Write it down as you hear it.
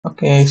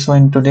Okay, so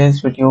in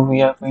today's video,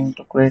 we are going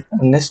to create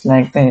a list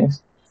like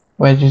this,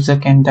 where user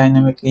can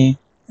dynamically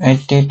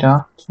add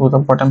data through the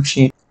bottom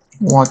sheet,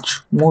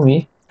 watch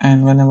movie,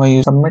 and whenever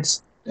you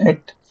submits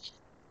it,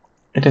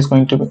 it is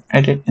going to be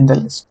added in the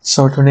list.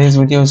 So today's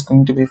video is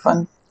going to be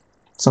fun.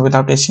 So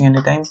without wasting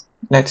any time,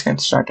 let's get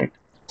started.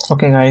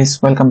 Okay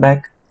guys, welcome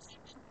back.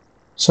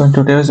 So in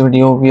today's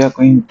video, we are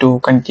going to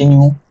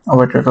continue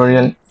our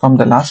tutorial from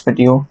the last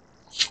video,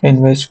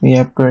 in which we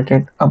have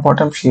created a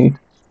bottom sheet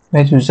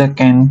where user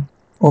can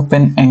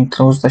open and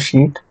close the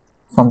sheet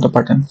from the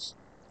buttons.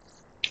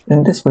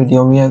 In this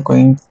video, we are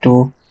going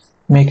to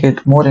make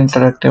it more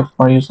interactive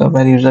for user,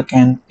 where user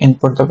can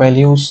input the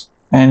values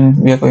and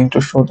we are going to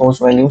show those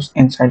values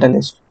inside the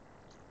list.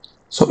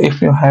 So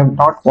if you have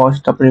not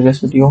watched the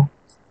previous video,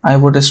 I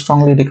would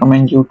strongly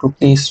recommend you to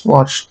please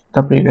watch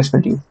the previous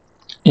video.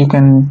 You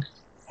can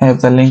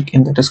have the link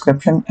in the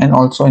description and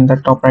also in the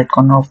top right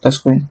corner of the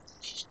screen.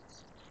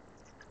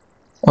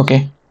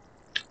 Okay,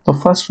 so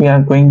first we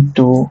are going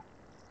to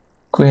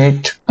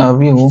create a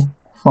view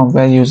from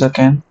where user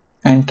can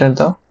enter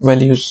the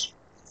values.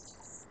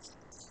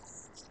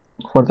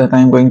 For that,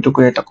 I'm going to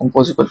create a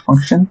composable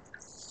function.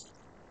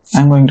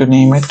 I'm going to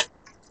name it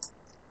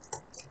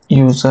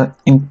user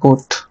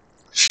input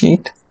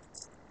sheet,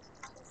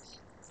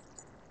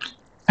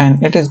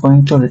 and it is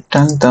going to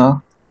return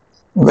the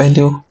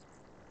value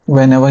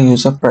whenever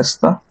user press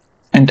the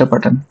enter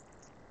button.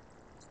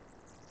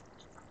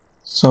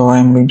 So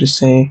I'm going to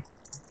say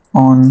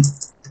on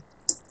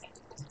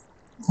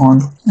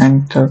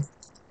enter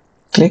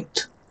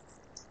clicked,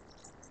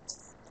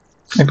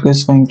 it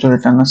is going to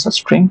return us a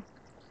string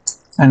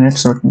and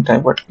its return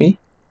type would be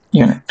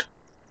unit.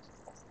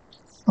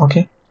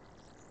 Okay,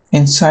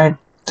 inside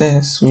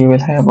this we will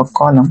have a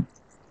column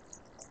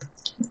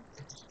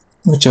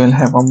which will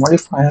have a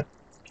modifier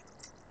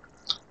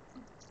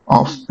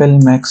of fill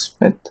max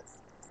width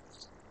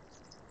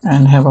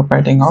and have a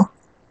padding of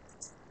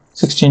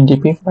 16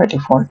 dp by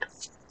default.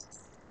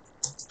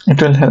 It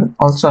will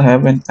also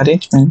have an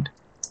arrangement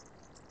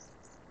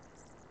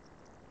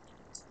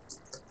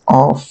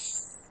of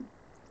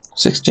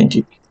 16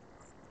 dp.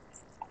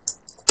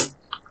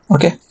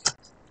 Okay,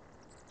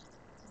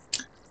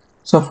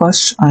 so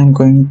first I'm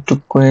going to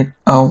create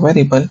a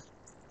variable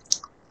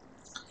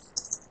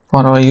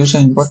for our user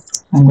input.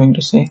 I'm going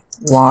to say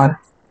var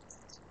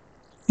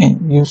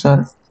in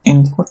user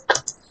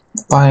input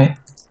by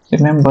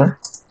remember,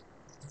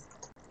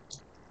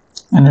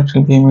 and it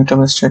will be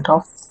immutable state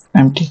of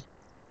empty.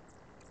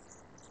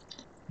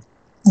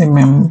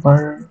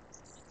 Remember.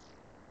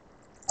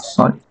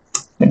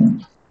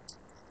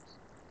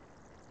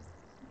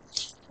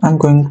 I'm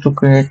going to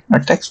create a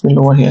text field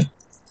over here,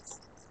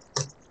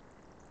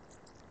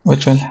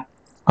 which will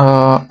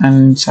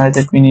and inside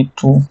it we need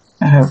to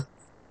have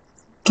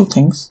two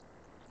things.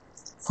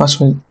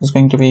 First one is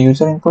going to be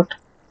user input,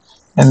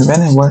 and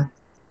whenever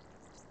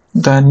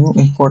the new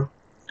input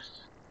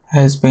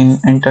has been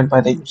entered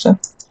by the user,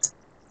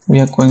 we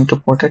are going to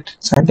put it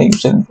inside the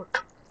user input.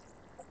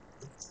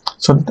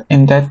 So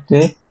in that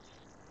way,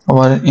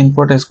 our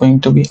input is going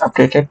to be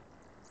updated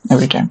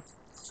every time.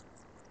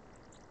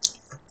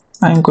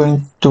 I'm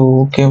going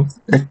to give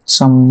it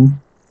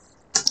some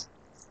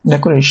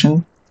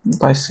decoration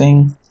by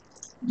saying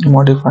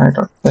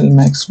modifier.fill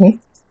max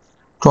width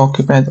to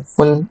occupy the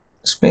full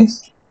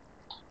space,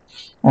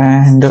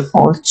 and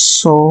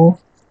also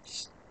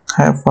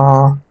have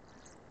a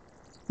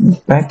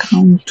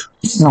background,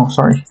 no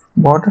sorry,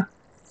 border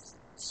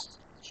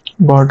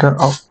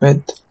of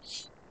width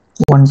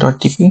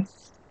 1.dp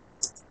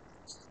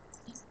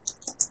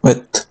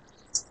with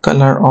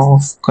color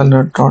of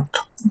color dot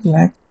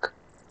black,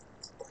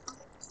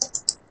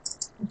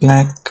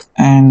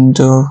 and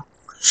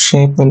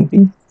shape will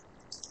be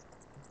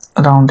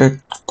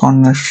rounded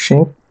corner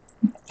shape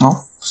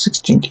of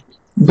 16 dp.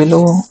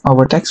 Below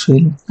our text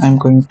field, I'm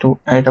going to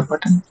add a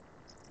button,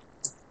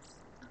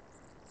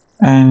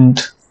 and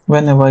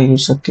whenever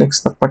user clicks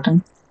the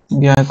button,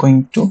 we are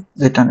going to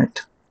return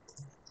it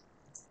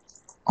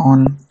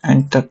on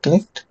enter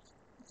clicked,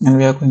 and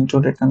we are going to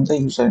return the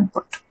user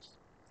input,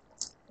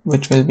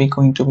 which will be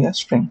going to be a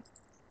string.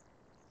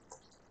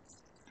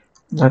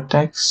 The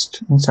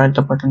text inside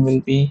the button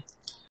will be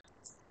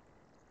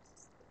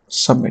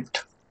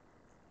submit.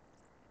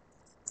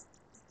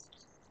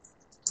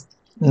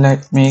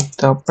 Let's make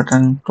the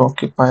button to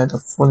occupy the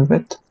full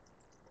width.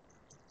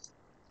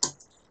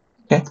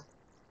 Okay,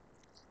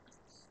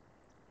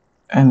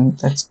 and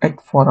that's it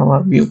for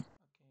our view.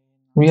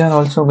 We are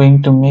also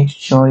going to make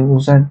sure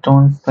user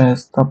don't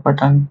press the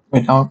button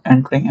without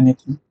entering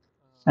anything,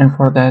 and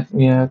for that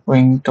we are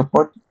going to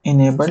put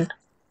enabled.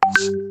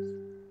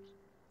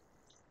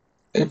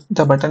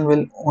 The button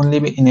will only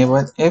be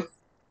enabled if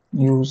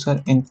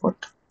user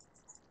input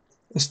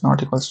is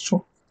not equals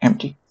to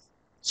empty.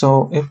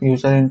 So if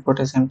user input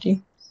is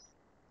empty,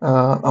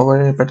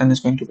 our button is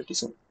going to be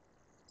disabled.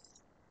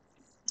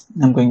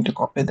 I'm going to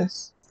copy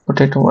this, put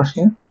it over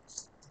here,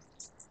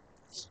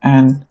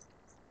 and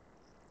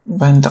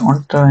when the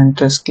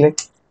enter is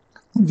clicked,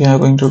 we are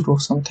going to do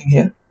something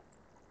here.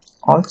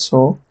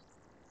 Also,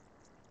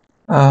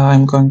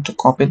 I'm going to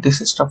copy this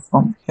stuff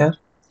from here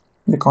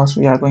because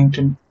we are going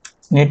to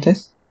need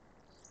this,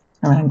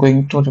 and I'm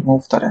going to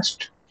remove the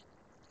rest.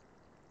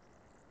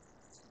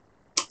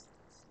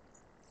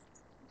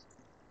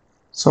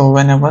 So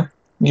whenever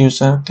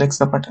user clicks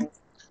the button,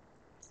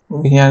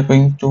 we are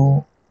going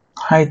to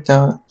hide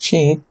the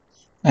sheet,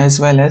 as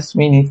well as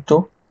we need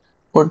to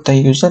put the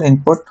user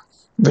input,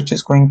 which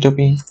is going to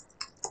be,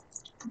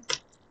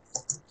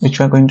 which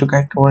we are going to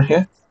get over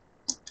here.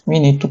 We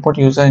need to put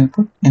user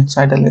input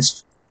inside a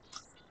list.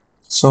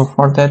 So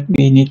for that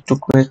we need to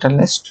create a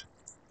list.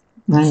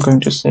 I'm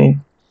going to say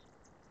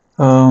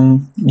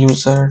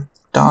user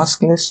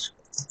task list,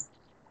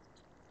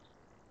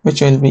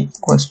 which will be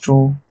equals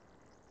to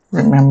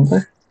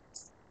remember.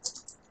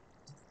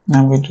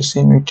 I'm going to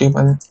say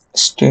mutable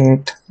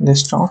state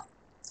list of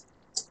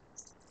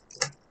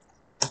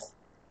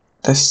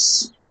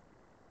this.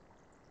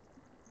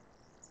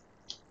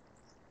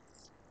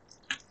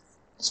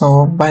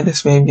 So by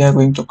this way we are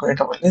going to create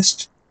our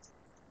list,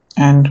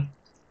 and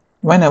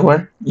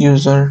whenever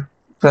user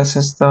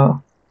presses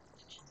the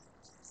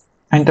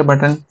enter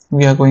button,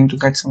 we are going to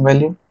get some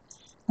value,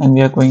 and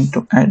we are going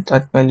to add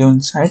that value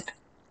inside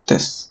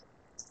this.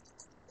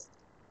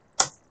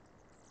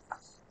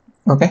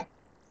 Okay.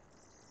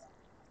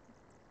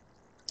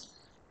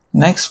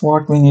 Next,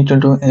 what we need to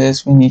do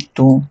is we need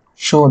to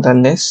show the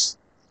list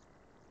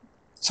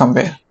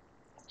somewhere,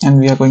 and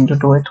we are going to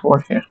do it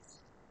over here.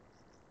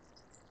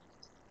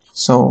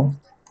 So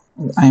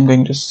I'm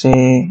going to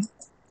say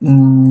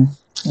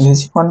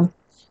lazy column,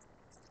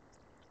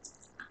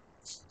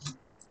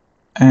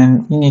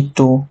 and we need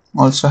to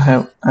also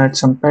add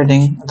some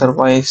padding,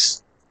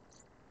 otherwise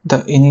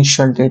the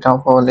initial data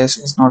of our list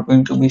is not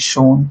going to be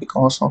shown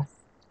because of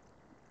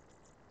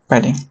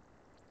padding.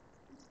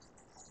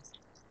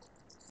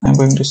 I'm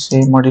going to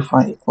say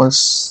modify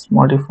equals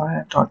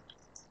modifier dot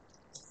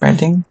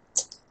padding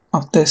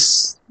of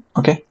this.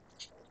 Okay.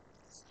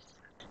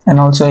 And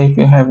also, if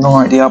you have no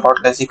idea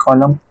about lazy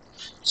column,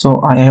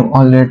 so I have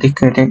already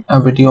created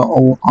a video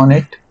on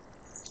it,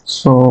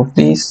 so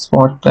please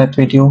watch that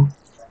video.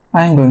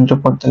 I am going to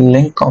put the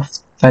link of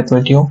that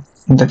video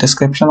in the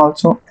description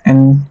also,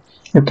 and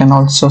you can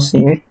also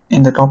see it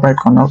in the top right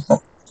corner of the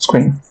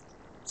screen.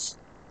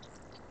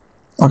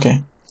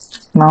 Okay,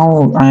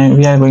 now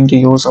we are going to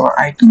use our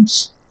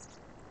items,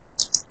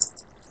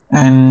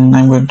 and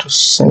I'm going to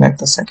select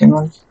the second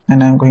one,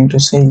 and I'm going to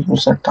say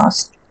user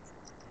task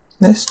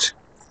list,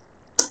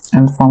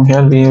 and from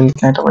here we will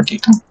get our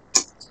data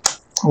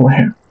over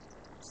here.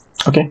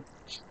 Okay,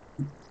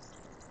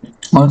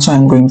 also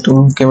I'm going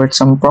to give it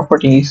some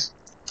properties.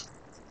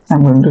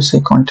 I'm going to say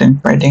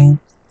content padding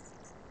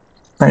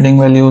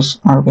values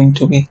are going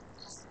to be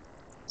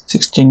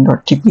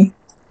 16.tp.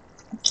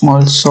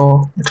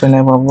 Also it will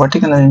have a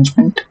vertical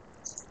arrangement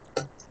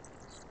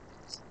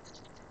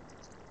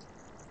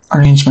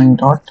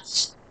dot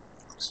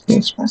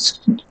space by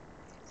 16.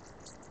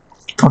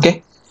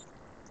 Okay,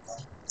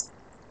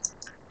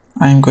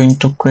 I'm going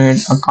to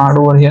create a card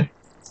over here.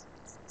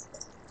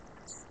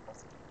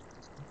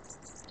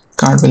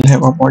 Card will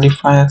have a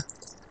modifier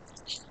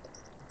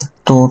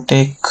to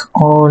take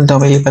all the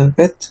available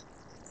width,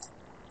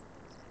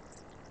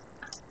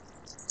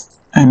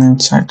 and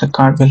inside the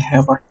card will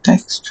have a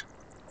text.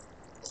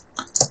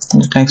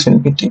 The text will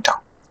be data.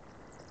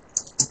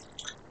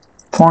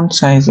 Font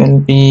size will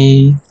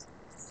be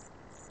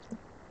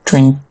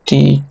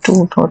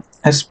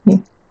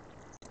 22.sp.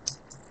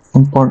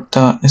 Import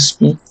the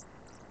sp.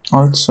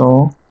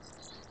 Also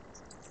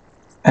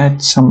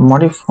add some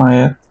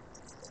modifier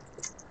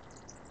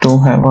to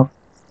have a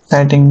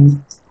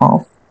padding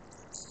of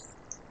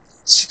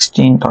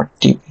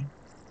 16.dp.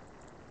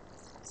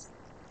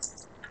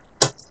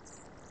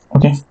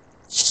 Okay,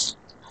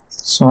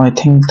 so I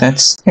think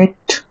that's it.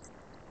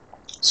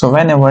 So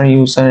whenever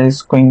user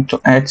is going to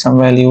add some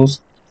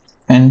values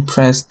and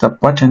press the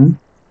button,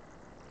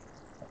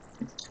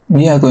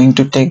 we are going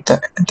to take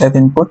that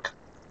input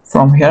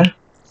from here,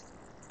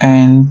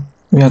 and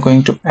we are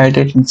going to add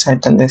it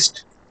inside the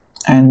list,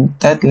 and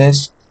that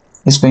list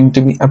is going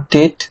to be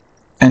updated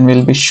and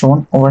will be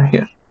shown over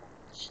here.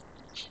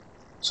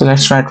 So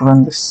let's try to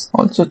run this.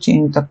 Also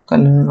change the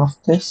color of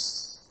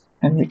this,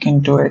 and we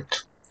can do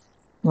it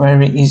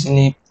very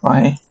easily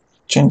by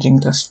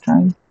changing the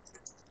style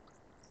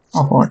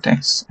of our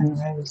text,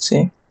 and I will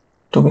say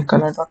to be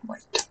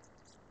color.white.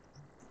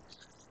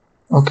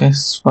 Okay,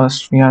 so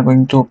first we are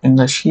going to open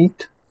the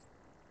sheet,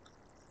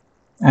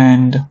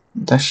 and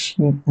the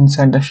sheet,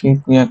 inside the sheet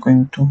we are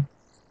going to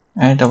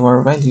add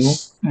our value,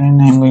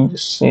 and I'm going to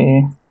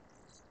say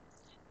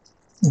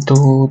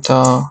do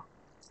the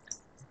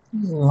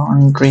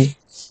laundry.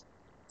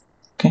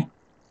 Okay,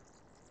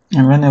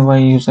 and whenever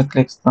user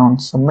clicks on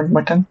submit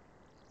button,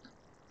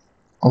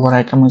 our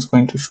item is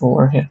going to show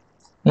over here.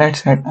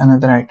 Let's add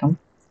another item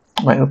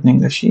by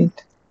opening the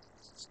sheet.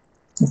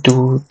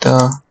 Do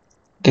the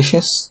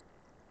dishes.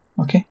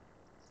 Okay,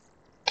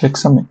 click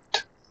submit,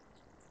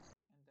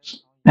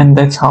 and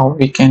that's how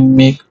we can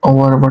make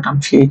our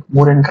bottom sheet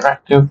more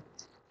interactive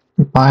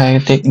by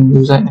taking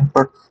user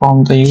input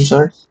from the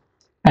user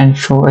and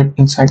show it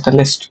inside the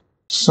list.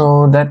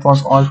 So that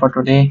was all for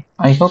today.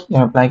 I hope you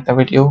have liked the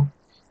video.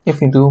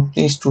 If you do,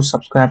 please do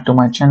subscribe to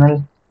my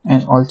channel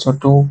and also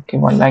do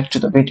give a like to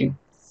the video.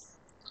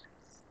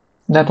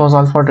 That was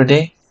all for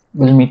today.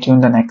 We'll meet you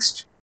in the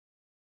next.